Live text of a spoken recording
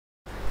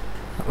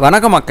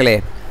வணக்கம் மக்களே.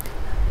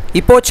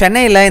 இப்போது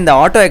சென்னையில் இந்த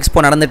ஆட்டோ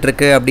எக்ஸ்போ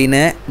நடந்துகிட்ருக்கு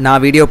அப்படின்னு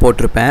நான் வீடியோ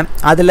போட்டிருப்பேன்.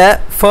 அதில்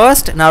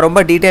ஃபர்ஸ்ட் நான்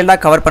ரொம்ப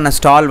டீட்டெயில்டாக கவர் பண்ண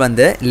ஸ்டால்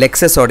வந்து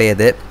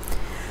லெக்ஸஸோடையது.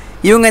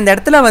 இவங்க இந்த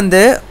இடத்துல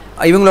வந்து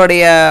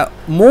இவங்களுடைய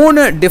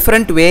 3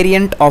 டிஃப்ரெண்ட்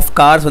வேரியண்ட் ஆஃப்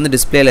கார்ஸ் வந்து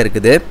டிஸ்பிளேல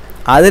இருக்குது.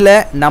 அதில்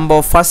நம்ம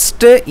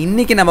ஃபஸ்ட்டு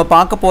இன்றைக்கி நம்ம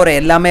பார்க்க போகிற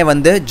எல்லாமே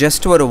வந்து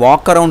ஜஸ்ட் ஒரு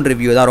வாக் அரவுண்ட்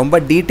ரிவ்யூ தான். ரொம்ப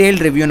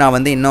டீட்டெயில்டு ரிவ்யூ நான்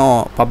வந்து இன்னும்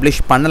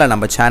பப்ளிஷ் பண்ணலை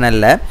நம்ம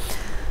சேனலில்.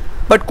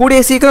 பட் கூடிய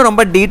சீக்கிரம்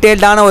ரொம்ப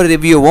டீட்டெயில்டான ஒரு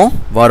ரிவ்யூவும்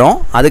வரும்.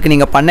 அதுக்கு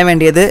நீங்கள் பண்ண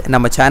வேண்டியது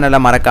நம்ம சேனலை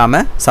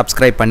மறக்காமல்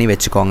சப்ஸ்கிரைப் பண்ணி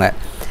வச்சுக்கோங்க.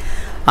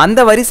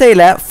 அந்த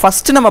வரிசையில்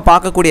ஃபஸ்ட்டு நம்ம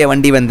பார்க்கக்கூடிய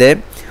வண்டி வந்து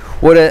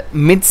ஒரு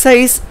mid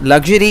size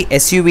luxury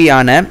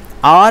எஸ்யூவியான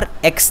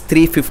RX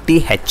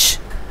 350H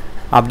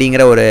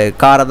அப்படிங்கிற ஒரு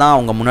காரை தான்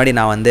அவங்க முன்னாடி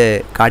நான் வந்து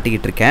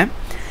காட்டிக்கிட்டு இருக்கேன்.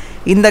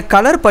 இந்த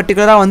கலர்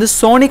பர்டிகுலராக வந்து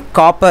சோனிக்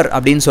காப்பர்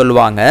அப்படின்னு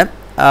சொல்லுவாங்க.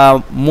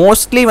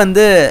 மோஸ்ட்லி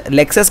வந்து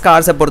லெக்ஸஸ்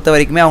கார்ஸை பொறுத்த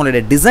வரைக்குமே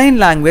அவங்களுடைய டிசைன்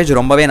லாங்குவேஜ்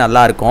ரொம்பவே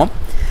நல்லாயிருக்கும்.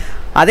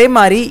 அதே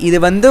மாதிரி இது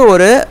வந்து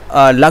ஒரு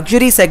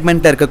லக்ஸுரி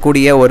செக்மெண்ட்டில்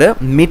இருக்கக்கூடிய ஒரு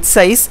மிட்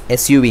சைஸ்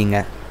எஸ்யூவிங்க.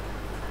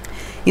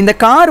 இந்த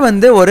கார்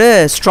வந்து ஒரு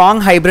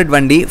ஸ்ட்ராங் ஹைப்ரிட்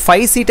வண்டி,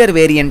 5 சீட்டர்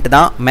வேரியண்ட்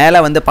தான். மேலே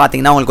வந்து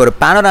பார்த்திங்கன்னா உங்களுக்கு ஒரு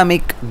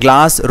பேனோராமிக்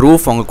கிளாஸ்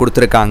ரூஃப் அவங்க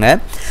கொடுத்துருக்காங்க.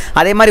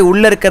 அதே மாதிரி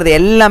உள்ளே இருக்கிறது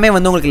எல்லாமே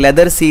வந்து உங்களுக்கு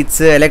leather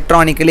seeds,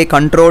 electronically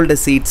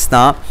controlled seeds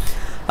தான்.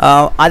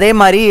 அதே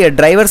மாதிரி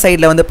டிரைவர்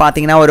சைடில் வந்து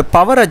பார்த்திங்கன்னா ஒரு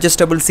பவர்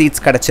அட்ஜஸ்டபிள்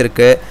சீட்ஸ்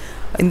கிடச்சிருக்கு.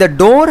 இந்த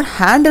டோர்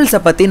ஹேண்டில்ஸை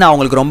பற்றி நான்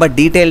உங்களுக்கு ரொம்ப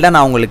டீட்டெயில்டாக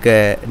நான் உங்களுக்கு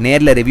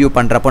நேரில் ரிவ்யூ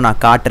பண்ணுறப்போ நான்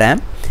காட்டுறேன்.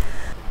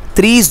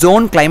 3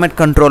 ஜோன் கிளைமேட்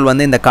கண்ட்ரோல்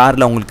வந்து இந்த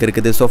காரில் உங்களுக்கு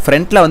இருக்குது. ஸோ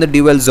ஃப்ரண்ட்டில் வந்து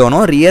டியூவல்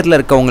ஜோனும், ரியரில்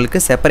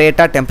இருக்கவங்களுக்கு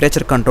செப்பரேட்டாக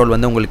டெம்பரேச்சர் கண்ட்ரோல்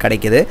வந்து உங்களுக்கு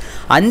கிடைக்கிது.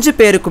 5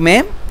 பேருக்குமே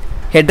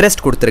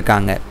ஹெட்ரெஸ்ட்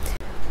கொடுத்துருக்காங்க.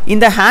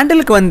 இந்த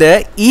ஹேண்டிலுக்கு வந்து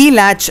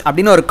லேட்ச்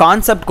அப்படின்னு ஒரு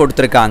கான்செப்ட்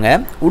கொடுத்துருக்காங்க.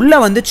 உள்ளே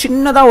வந்து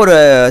சின்னதாக ஒரு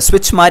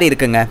ஸ்விட்ச் மாதிரி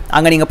இருக்குங்க.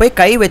 அங்கே நீங்கள் போய்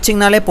கை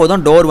வச்சிங்கனாலே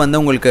போதும், டோர் வந்து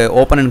உங்களுக்கு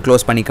ஓப்பன் அண்ட்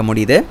க்ளோஸ் பண்ணிக்க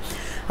முடியுது.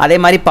 அதே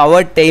மாதிரி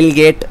பவர்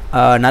டெயில்கேட்,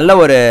 நல்ல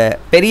ஒரு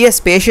பெரிய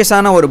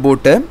ஸ்பேஷியஸான ஒரு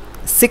பூட்டு,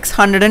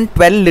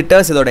 612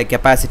 லிட்டர்ஸ் இதோட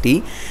கெப்பாசிட்டி.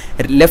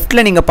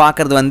 லெஃப்ட்டில் நீங்கள்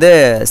பார்க்குறது வந்து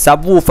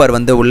சப் வூஃபர்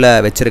வந்து உள்ளே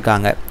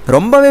வச்சுருக்காங்க.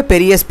 ரொம்பவே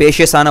பெரிய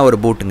ஸ்பேஷியஸான ஒரு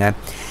பூட்டுங்க.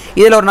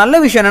 இதில் ஒரு நல்ல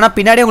விஷயம் என்னென்னா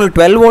பின்னாடி உங்களுக்கு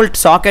 12 வோல்ட்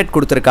சாக்கெட்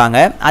கொடுத்துருக்காங்க.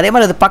 அதே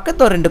மாதிரி அது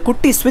பக்கத்தில் ஒரு 2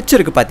 குட்டி ஸ்விட்ச்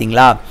இருக்குது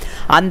பார்த்தீங்களா,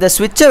 அந்த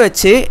ஸ்விட்சை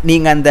வச்சு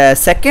நீங்கள் அந்த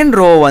செகண்ட்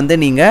ரோ வந்து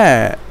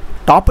நீங்கள்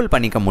டாப்பிள்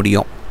பண்ணிக்க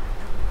முடியும்.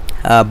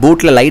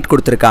 பூட்டில் லைட்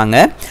கொடுத்துருக்காங்க.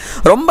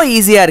 ரொம்ப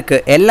ஈஸியாக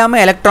இருக்குது, எல்லாமே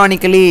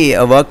எலக்ட்ரானிக்கலி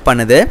ஒர்க்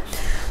பண்ணுது.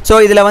 ஸோ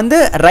இதில் வந்து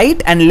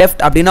ரைட் அண்ட்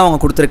லெஃப்ட் அப்படின்னு அவங்க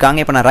கொடுத்துருக்காங்க.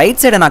 இப்போ நான்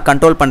ரைட் சைடை நான்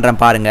கண்ட்ரோல்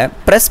பண்ணுறேன் பாருங்கள்.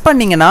 ப்ரெஸ்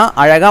பண்ணிங்கன்னா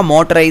அழகாக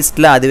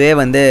மோட்டரைஸ்டில் அதுவே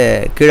வந்து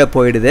கீழே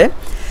போயிடுது.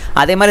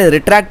 அதே மாதிரி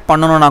ரிட்ராக்ட்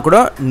பண்ணணுன்னா கூட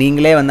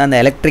நீங்களே வந்து அந்த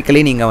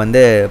எலக்ட்ரிக்கலி நீங்கள்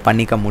வந்து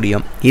பண்ணிக்க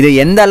முடியும். இது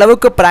எந்த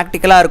அளவுக்கு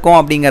ப்ராக்டிக்கலாக இருக்கும்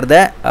அப்படிங்கிறத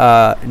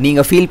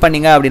நீங்கள் ஃபீல்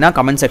பண்ணிங்க அப்படின்னா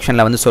கமெண்ட்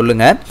செக்ஷனில் வந்து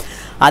சொல்லுங்கள்.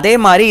 அதே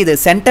மாதிரி இது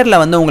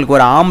சென்டரில் வந்து உங்களுக்கு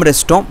ஒரு ஆர்ம்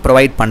ரெஸ்ட்டும்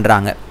ப்ரொவைட்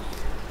பண்ணுறாங்க.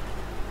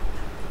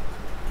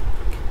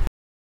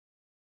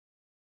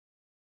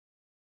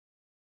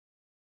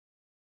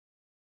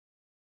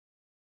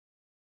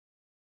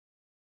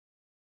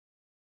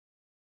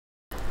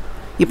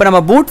 இப்போ நம்ம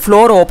பூட்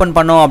ஃப்ளோர் ஓப்பன்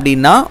பண்ணோம்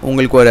அப்படின்னா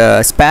உங்களுக்கு ஒரு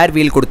ஸ்பேர்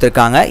வீல்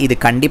கொடுத்துருக்காங்க. இது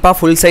கண்டிப்பாக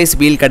ஃபுல் சைஸ்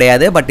வீல்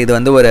கிடையாது, பட் இது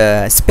வந்து ஒரு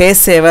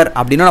ஸ்பேஸ் சேவர்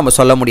அப்படின்னு நம்ம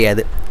சொல்ல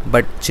முடியாது.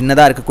 பட்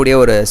சின்னதாக இருக்கக்கூடிய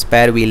ஒரு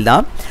ஸ்பேர் வீல்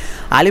தான்.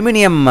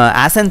 அலுமினியம்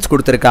ஆசன்ஸ்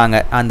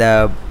கொடுத்துருக்காங்க அந்த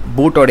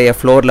பூட்டோடைய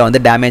ஃப்ளோரில்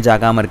வந்து டேமேஜ்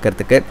ஆகாமல்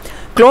இருக்கிறதுக்கு.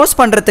 க்ளோஸ்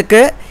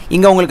பண்ணுறதுக்கு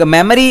இங்கே உங்களுக்கு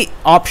மெமரி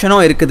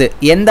ஆப்ஷனும் இருக்குது.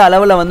 எந்த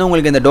அளவில் வந்து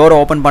உங்களுக்கு இந்த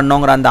டோரை ஓப்பன்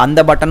பண்ணோங்கிற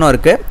அந்த பட்டனும்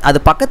இருக்குது.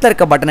 அது பக்கத்தில்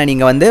இருக்க பட்டனை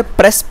நீங்கள் வந்து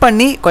ப்ரெஸ்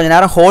பண்ணி கொஞ்சம்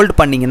நேரம் ஹோல்ட்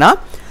பண்ணிங்கன்னா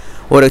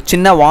ஒரு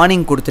சின்ன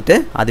வார்னிங் கொடுத்துட்டு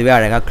அதுவே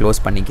அழகாக க்ளோஸ்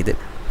பண்ணிக்குது.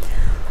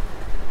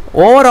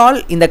 ஓவரால்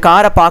இந்த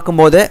காரை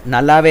பார்க்கும்போது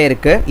நல்லாவே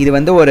இருக்குது. இது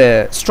வந்து ஒரு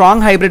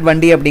ஸ்ட்ராங் ஹைப்ரிட்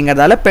வண்டி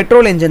அப்படிங்கிறதால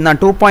பெட்ரோல் என்ஜின்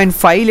தான்,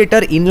 2.5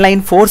 லிட்டர்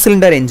இன்லைன் 4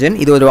 சிலிண்டர் என்ஜின்.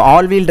 இது ஒரு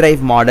ஆல் வீல்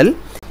டிரைவ் மாடல்.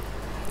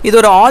 இது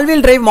ஒரு ஆல்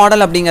வீல் டிரைவ்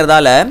மாடல்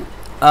அப்படிங்கிறதால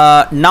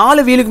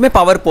 4 வீலுக்குமே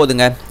பவர்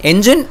போதுங்க.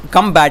 என்ஜின்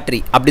கம்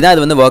பேட்ரி அப்படி தான்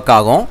இது வந்து ஒர்க்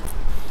ஆகும்.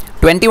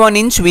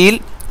 21 இன்ச் வீல்,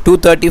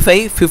 235,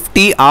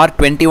 50,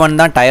 R21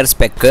 தான் டயர்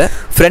ஸ்பெக்கு.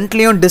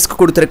 ஃப்ரண்ட்லேயும் டிஸ்க்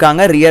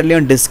கொடுத்துருக்காங்க,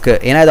 ரியர்லேயும் டிஸ்க்கு.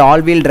 ஏன்னா இது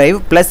all wheel drive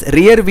plus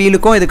rear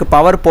வீலுக்கும் இதுக்கு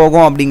பவர்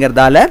போகும்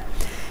அப்படிங்கிறதால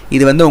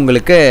இது வந்து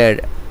உங்களுக்கு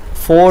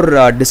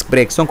 4 டிஸ்க்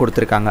பிரேக்ஸும்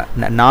கொடுத்துருக்காங்க.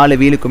 4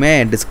 வீலுக்குமே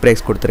டிஸ்க்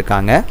பிரேக்ஸ்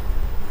கொடுத்துருக்காங்க.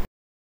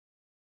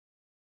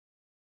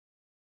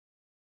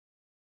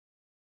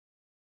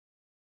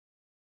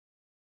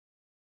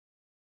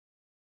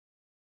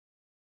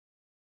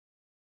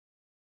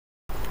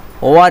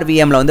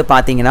 ORVMல வந்து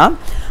பார்த்தீங்கன்னா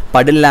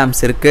படில்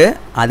லேம்ப்ஸ் இருக்குது.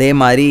 அதே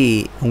மாதிரி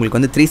உங்களுக்கு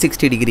வந்து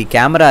 360 டிகிரி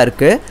கேமரா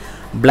இருக்குது.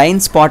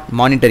 பிளைண்ட் ஸ்பாட்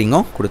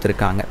மானிட்டரிங்கும்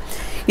கொடுத்துருக்காங்க.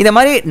 இந்த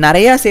மாதிரி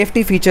நிறையா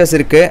சேஃப்டி ஃபீச்சர்ஸ்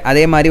இருக்குது.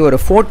 அதே மாதிரி ஒரு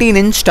 14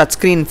 இன்ச் டச்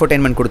ஸ்க்ரீன்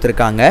இன்ஃபோடெயின்மெண்ட்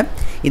கொடுத்துருக்காங்க.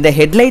 இந்த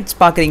ஹெட்லைட்ஸ்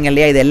பார்க்குறீங்க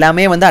இல்லையா, இது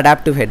எல்லாமே வந்து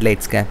அடாப்டிவ்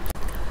ஹெட்லைட்ஸ்க்கு.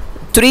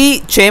 3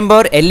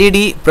 சேம்பர்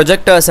LED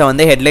ப்ரொஜெக்டர்ஸை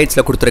வந்து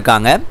ஹெட்லைட்ஸில்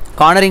கொடுத்துருக்காங்க.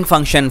 கார்னரிங்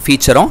ஃபங்க்ஷன்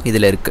ஃபீச்சரும்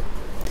இதில் இருக்குது.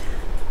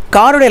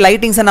 காரோடைய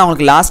லைட்டிங்ஸை நான்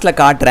உங்களுக்கு லாஸ்ட்டில்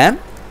காட்டுறேன்.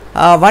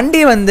 வண்டி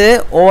வந்து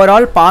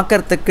ஓவரால்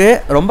பார்க்குறதுக்கு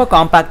ரொம்ப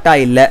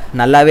காம்பேக்டாக இல்லை,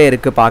 நல்லாவே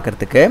இருக்குது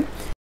பார்க்குறதுக்கு.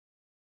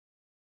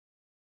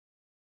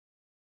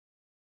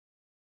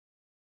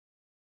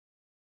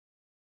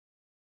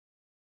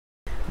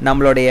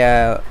 நம்மளுடைய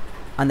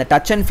அந்த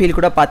டச் அண்ட் ஃபீல்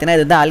கூட பார்த்தீங்கன்னா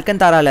இது வந்து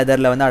அல்கந்தாரா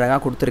லெதரில் வந்து அழகாக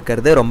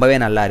கொடுத்துருக்கிறது ரொம்பவே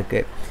நல்லா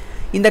இருக்குது.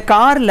 இந்த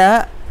காரில்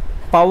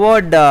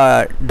பவர்ட்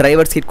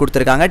டிரைவர் சீட்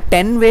கொடுத்துருக்காங்க.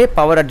 10-வே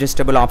பவர்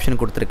அட்ஜஸ்டபிள் ஆப்ஷன்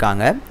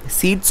கொடுத்துருக்காங்க.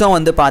 சீட்ஸும்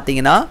வந்து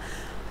பார்த்தீங்கன்னா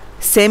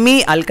செமி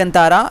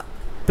அல்கந்தாரா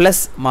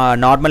ப்ளஸ்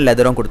நார்மல்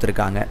லெதரும்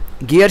கொடுத்துருக்காங்க.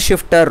 கியர்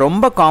ஷிஃப்டர்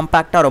ரொம்ப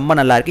காம்பேக்டாக ரொம்ப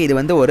நல்லாயிருக்கு. இது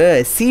வந்து ஒரு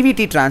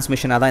சிவிடி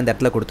டிரான்ஸ்மிஷனாக தான் இந்த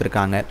இடத்துல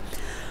கொடுத்துருக்காங்க.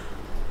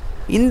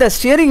 இந்த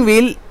ஸ்டியரிங்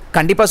வீல்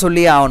கண்டிப்பாக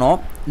சொல்லி ஆகணும்,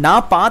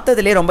 நான்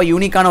பார்த்ததுலேயே ரொம்ப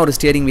யூனிக்கான ஒரு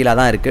ஸ்டியரிங் வீலாக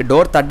தான் இருக்குது.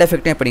 டோர் தட்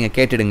எஃபெக்ட்டும் இப்போ நீங்கள்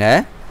கேட்டுடுங்க.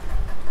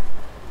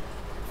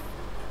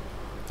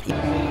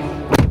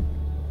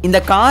 இந்த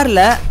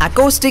காரில்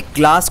அக்கோஸ்டிக்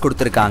கிளாஸ்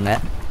கொடுத்துருக்காங்க.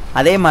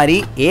 அதே மாதிரி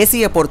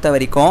ஏசியை பொறுத்த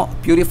வரைக்கும்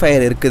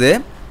பியூரிஃபையர் இருக்குது,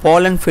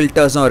 போலன்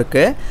ஃபில்டர்ஸும்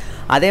இருக்குது.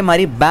 அதே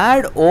மாதிரி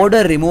பேட்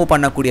ஓடர் ரிமூவ்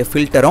பண்ணக்கூடிய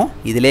ஃபில்டரும்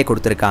இதிலே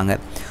கொடுத்துருக்காங்க.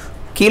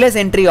 கீலெஸ்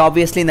என்ட்ரி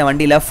ஆப்வியஸ்லி இந்த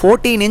வண்டியில்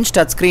 14-inch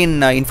டச் ஸ்க்ரீன்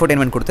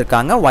இன்ஃபோடெயின்மெண்ட்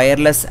கொடுத்துருக்காங்க.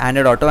 Wireless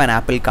Android auto and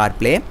apple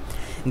CarPlay.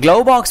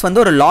 Glove box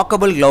வந்து ஒரு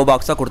லாக்கபிள் க்ளவ்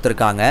பாக்ஸாக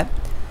கொடுத்துருக்காங்க.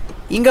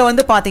 இங்கே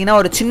வந்து பார்த்தீங்கன்னா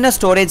ஒரு சின்ன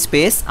ஸ்டோரேஜ்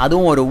ஸ்பேஸ்,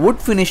 அதுவும் ஒரு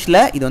வுட்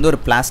ஃபினிஷில். இது வந்து ஒரு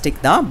பிளாஸ்டிக்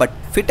தான், பட்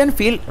ஃபிட் அண்ட்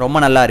ஃபீல் ரொம்ப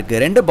நல்லா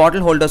இருக்குது. 2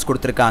 பாட்டில் ஹோல்டர்ஸ்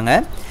கொடுத்துருக்காங்க.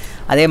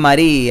 அதே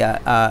மாதிரி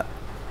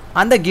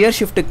அந்த கியர்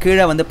ஷிஃப்ட்டு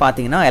கீழே வந்து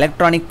பார்த்தீங்கன்னா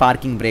எலக்ட்ரானிக்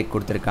பார்க்கிங் பிரேக்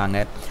கொடுத்துருக்காங்க.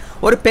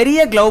 ஒரு பெரிய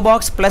க்ளவ்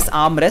பாக்ஸ் ப்ளஸ்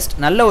ஆம்ரெஸ்ட்,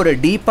 நல்ல ஒரு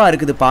டீப்பாக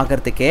இருக்குது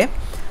பார்க்குறதுக்கே.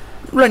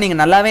 இவ்வளோ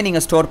நீங்கள் நல்லாவே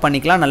நீங்கள் ஸ்டோர்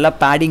பண்ணிக்கலாம். நல்லா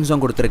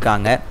பேடிங்ஸும்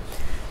கொடுத்துருக்காங்க.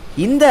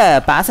 இந்த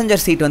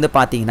பேசஞ்சர் சீட் வந்து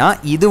பார்த்தீங்கன்னா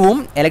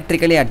இதுவும்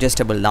எலக்ட்ரிக்கலி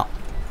அட்ஜஸ்டபிள் தான்.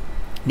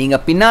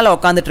 நீங்கள் பின்னால்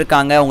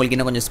உட்காந்துட்ருக்காங்க, உங்களுக்கு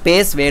இன்னும் கொஞ்சம்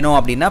ஸ்பேஸ் வேணும்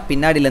அப்படின்னா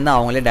பின்னாடிலேருந்து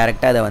அவங்களே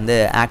டேரெக்டாக அதை வந்து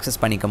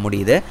ஆக்சஸ் பண்ணிக்க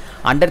முடியுது.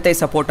 அண்டர் தை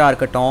சப்போர்ட்டாக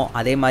இருக்கட்டும்,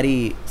 அதே மாதிரி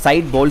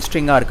சைட்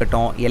போல்ஸ்ட்ரிங்காக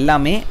இருக்கட்டும்,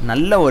 எல்லாமே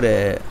நல்ல ஒரு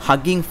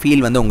ஹக்கிங்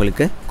ஃபீல் வந்து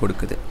உங்களுக்கு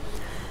கொடுக்குது.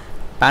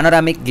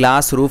 பேனோராமிக்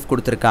கிளாஸ் ரூஃப்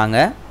கொடுத்துருக்காங்க.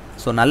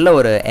 ஸோ நல்ல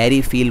ஒரு ஏரி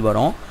ஃபீல்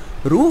வரும்.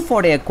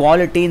 ரூஃபோடைய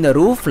குவாலிட்டி, இந்த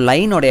ரூஃப்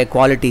லைனோடைய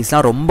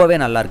குவாலிட்டிஸ்லாம் ரொம்பவே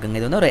நல்லா இருக்குங்க.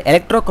 இது வந்து ஒரு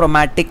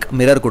எலக்ட்ரோக்ரோமேட்டிக்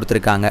மிரர்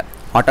கொடுத்துருக்காங்க.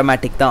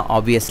 ஆட்டோமேட்டிக் தான்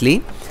ஆப்வியஸ்லி.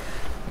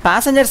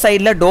 பேசஞ்சர்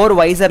சைடில் டோர்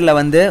வைசரில்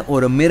வந்து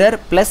ஒரு மிரர்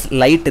ப்ளஸ்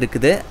லைட்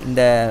இருக்குது.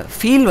 இந்த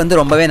ஃபீல் வந்து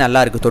ரொம்பவே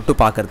நல்லா இருக்குது தொட்டு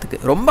பார்க்குறதுக்கு.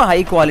 ரொம்ப ஹை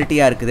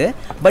குவாலிட்டியாக இருக்குது.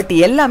 பட்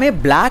எல்லாமே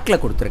பிளாக்ல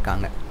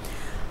கொடுத்துருக்காங்க.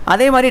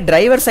 அதே மாதிரி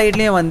டிரைவர்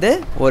சைட்லேயும் வந்து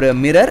ஒரு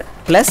மிரர்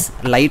ப்ளஸ்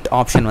லைட்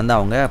ஆப்ஷன் வந்து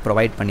அவங்க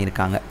ப்ரொவைட்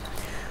பண்ணியிருக்காங்க.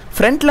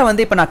 ஃப்ரண்ட்டில்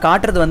வந்து இப்போ நான்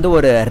காட்டுறது வந்து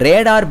ஒரு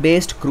ரேடார்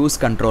பேஸ்ட் க்ரூஸ்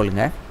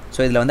கண்ட்ரோலுங்க. ஸோ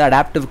இதில் வந்து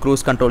அடாப்டிவ்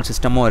க்ரூஸ் கண்ட்ரோல்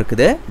சிஸ்டமும்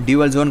இருக்குது.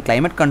 டியூவல் ஜோன்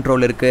கிளைமேட்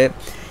கண்ட்ரோல் இருக்குது.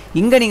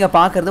 இங்கே நீங்கள்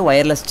பார்க்குறது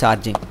ஒயர்லெஸ்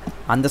சார்ஜிங்,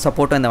 அந்த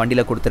சப்போர்ட்டும் இந்த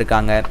வண்டியில்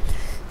கொடுத்துருக்காங்க.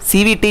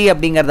 சிவிடி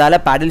அப்படிங்கிறதால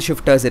பேடல்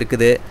ஷிஃப்டர்ஸ்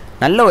இருக்குது.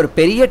 நல்ல ஒரு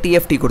பெரிய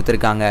டிஎஃப்டி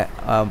கொடுத்துருக்காங்க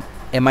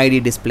எம்ஐடி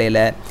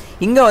டிஸ்பிளேயில்.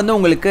 இங்கே வந்து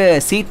உங்களுக்கு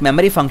சீட்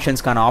மெமரி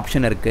ஃபங்க்ஷன்ஸ்க்கான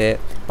ஆப்ஷன் இருக்குது.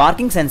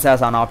 பார்க்கிங்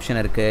சென்சார்ஸான ஆப்ஷன்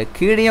இருக்குது.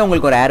 கீழே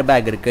உங்களுக்கு ஒரு ஏர்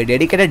பேக் இருக்குது.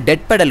 டெடிக்கேட்டட்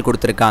டெட் பெடல்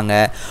கொடுத்துருக்காங்க.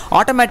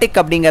 ஆட்டோமேட்டிக்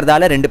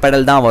அப்படிங்கிறதால 2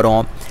 பெடல் தான்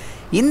வரும்.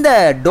 இந்த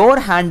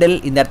டோர் ஹேண்டில்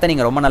இந்த இடத்த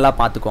நீங்கள் ரொம்ப நல்லா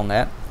பார்த்துக்கோங்க.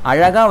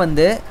 அழகாக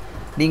வந்து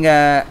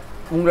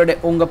நீங்கள்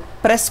உங்கள்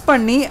ப்ரெஸ்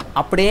பண்ணி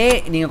அப்படியே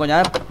நீங்கள் கொஞ்சம்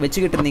நேரம்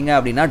வச்சுக்கிட்டு இருந்தீங்க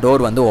அப்படின்னா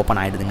டோர் வந்து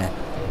ஓப்பன் ஆகிடுதுங்க.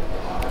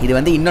 இது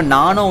வந்து இன்னும்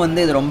நானும் வந்து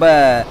இது ரொம்ப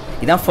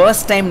இதான்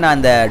ஃபர்ஸ்ட் டைம் நான்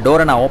இந்த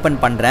டோரை நான்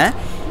ஓப்பன் பண்ணுறேன்.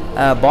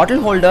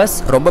 பாட்டில் ஹோல்டர்ஸ்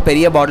ரொம்ப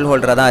பெரிய பாட்டில்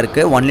ஹோல்டராக தான்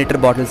இருக்குது. 1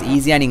 லிட்டர் பாட்டில்ஸ்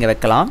ஈஸியாக நீங்கள்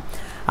வைக்கலாம்.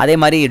 அதே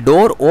மாதிரி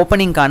டோர்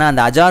ஓப்பனிங்கான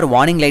அந்த அஜார்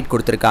வார்னிங் லைட்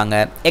கொடுத்துருக்காங்க.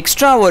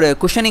 எக்ஸ்ட்ரா ஒரு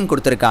குஷனிங்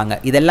கொடுத்துருக்காங்க.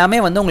 இதெல்லாமே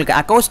வந்து உங்களுக்கு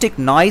அக்கோஸ்டிக்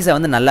நாய்ஸை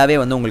வந்து நல்லாவே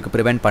வந்து உங்களுக்கு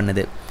ப்ரிவெண்ட்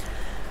பண்ணுது.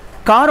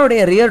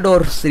 காரோடைய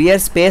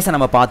ரியர் ஸ்பேஸை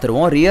நம்ம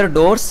பார்த்துருவோம். ரியர்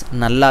டோர்ஸ்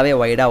நல்லாவே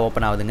வைடாக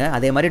ஓப்பன் ஆகுதுங்க.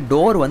 அதே மாதிரி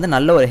டோர் வந்து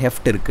நல்ல ஒரு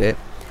ஹெஃப்ட் இருக்குது.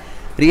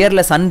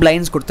 ரியரில் சன்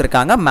பிளைண்ட்ஸ்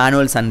கொடுத்துருக்காங்க.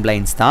 மேனுவல் சன்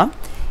பிளைண்ட்ஸ் தான்.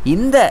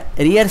 இந்த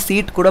ரியர்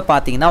சீட் கூட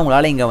பார்த்தீங்கன்னா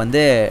உங்களால் இங்கே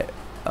வந்து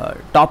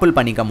டாப்பிள்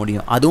பண்ணிக்க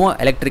முடியும். அதுவும்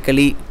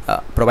எலக்ட்ரிக்கலி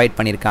ப்ரொவைட்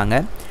பண்ணியிருக்காங்க.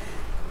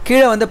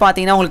 கீழே வந்து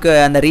பார்த்தீங்கன்னா உங்களுக்கு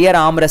அந்த ரியர்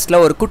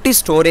ஆம்ரெஸ்ட்டில் ஒரு குட்டி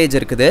ஸ்டோரேஜ்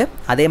இருக்குது.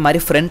 அதே மாதிரி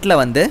ஃப்ரண்ட்டில்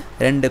வந்து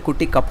 2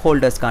 குட்டி கப்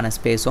ஹோல்டர்ஸ்க்கான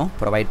ஸ்பேஸும்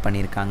ப்ரொவைட்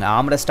பண்ணியிருக்காங்க.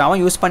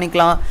 ஆம்ரெஸ்ட்டாகவும் யூஸ்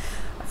பண்ணிக்கலாம்.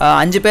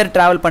 5 பேர்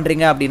ட்ராவல்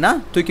பண்ணுறீங்க அப்படின்னா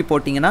தூக்கி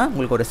போட்டிங்கன்னா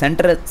உங்களுக்கு ஒரு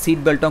சென்டர்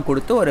சீட் பெல்ட்டும்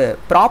கொடுத்து ஒரு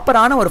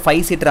ப்ராப்பரான ஒரு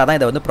 5 சீட்டராக தான்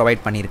இதை வந்து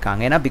ப்ரொவைட்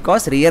பண்ணியிருக்காங்க. ஏன்னா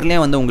பிகாஸ்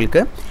ரியர்லேயும் வந்து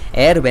உங்களுக்கு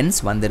ஏர்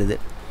வென்ஸ் வந்துடுது.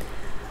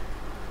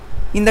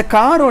 இந்த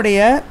காரோடைய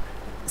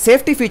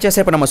சேஃப்டி ஃபீச்சர்ஸை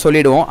இப்போ நம்ம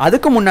சொல்லிவிடுவோம்.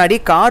 அதுக்கு முன்னாடி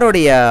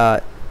காரோடைய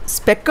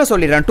ஸ்பெக்கை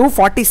சொல்லிடுறேன்.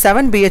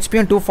 247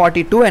 பிஹெச்பியும்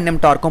 242 Nm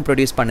டார்க்கும்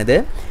ப்ரொடியூஸ் பண்ணுது.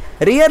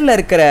 ரியரில்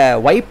இருக்கிற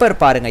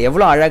வைப்பர் பாருங்கள்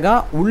எவ்வளோ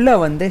அழகாக உள்ளே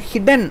வந்து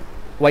ஹிடன்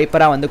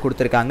வைப்பராக வந்து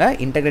கொடுத்துருக்காங்க.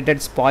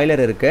 இன்டகிரேட்டட்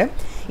ஸ்பாய்லர் இருக்குது.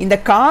 இந்த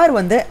கார்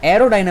வந்து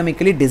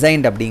ஏரோடைனமிக்கலி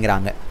டிசைன்ட்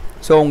அப்படிங்கிறாங்க.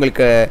 ஸோ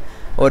உங்களுக்கு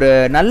ஒரு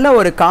நல்ல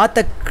ஒரு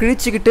காற்றை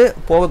கிழிச்சிக்கிட்டு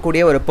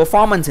போகக்கூடிய ஒரு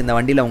பெர்ஃபார்மன்ஸ் இந்த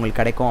வண்டியில்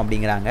உங்களுக்கு கிடைக்கும்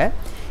அப்படிங்கிறாங்க.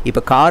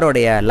 இப்போ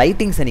காரோடைய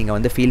லைட்டிங்ஸை நீங்கள்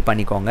வந்து ஃபீல்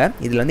பண்ணிக்கோங்க.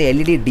 இதில் வந்து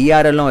எல்இடி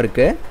டிஆர்எல்லும்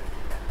இருக்குது.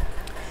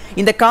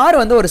 இந்த கார்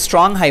வந்து ஒரு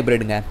strong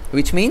ஹைப்ரிடுங்க.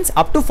 Which means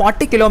up to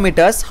 40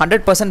 kilometres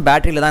 100%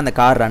 பேட்டரியில் தான் இந்த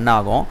கார் ரன்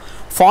ஆகும்.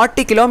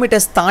 40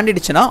 கிலோமீட்டர்ஸ்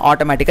தாண்டிடுச்சுன்னா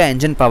ஆட்டோமேட்டிக்காக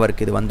என்ஜின்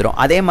பவருக்கு இது வந்துடும்.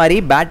 அதே மாதிரி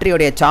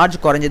பேட்டரியோடைய சார்ஜ்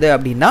குறைஞ்சது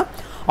அப்படின்னா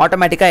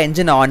ஆட்டோமேட்டிக்காக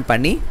என்ஜின் ஆன்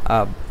பண்ணி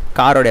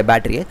காரோடைய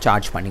பேட்டரியை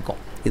சார்ஜ் பண்ணிக்கும்.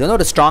 இது வந்து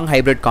ஒரு ஸ்ட்ராங்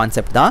ஹைப்ரிட்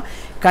கான்செப்ட் தான்.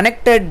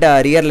 கனெக்டட்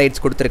ரியர்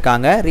லைட்ஸ்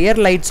கொடுத்துருக்காங்க.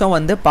 ரியர் லைட்ஸும்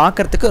வந்து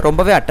பார்க்குறதுக்கு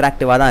ரொம்பவே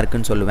அட்ராக்டிவாக தான்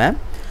இருக்குன்னு சொல்லுவேன்.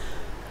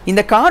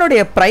 இந்த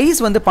காரோடைய ப்ரைஸ்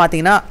வந்து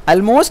பார்த்தீங்கன்னா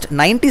ஆல்மோஸ்ட்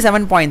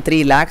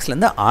 97.3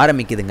 lakhsலேருந்து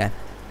ஆரம்பிக்குதுங்க.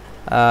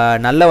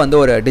 நல்ல வந்து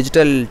ஒரு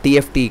டிஜிட்டல்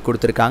டிஎஃப்டி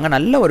கொடுத்துருக்காங்க.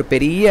 நல்ல ஒரு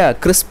பெரிய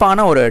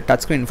கிறிஸ்பான ஒரு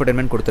டச் ஸ்க்ரீன்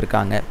இன்ஃபோடெயின்மெண்ட்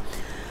கொடுத்துருக்காங்க.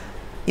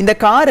 இந்த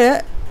காரு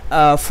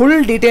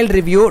ஃபுல் டீட்டெயில்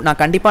ரிவ்யூ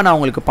நான் கண்டிப்பாக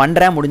உங்களுக்கு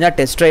பண்ணுறேன். முடிஞ்சால்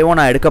டெஸ்ட் ட்ரைவும்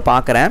நான் எடுக்க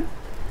பார்க்குறேன்.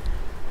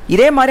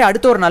 இதே மாதிரி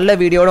அடுத்த ஒரு நல்ல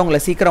வீடியோட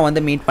உங்களை சீக்கிரம்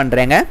வந்து மீட்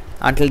பண்ணுறேங்க.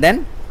 அன்டில்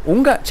தென்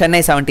உங்கள்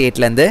சென்னை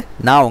 78லேருந்து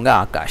நான் உங்கள்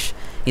ஆகாஷ்.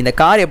 இந்த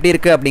கார் எப்படி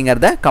இருக்குது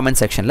அப்படிங்கிறத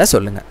கமெண்ட் செக்ஷனில்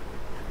சொல்லுங்கள்.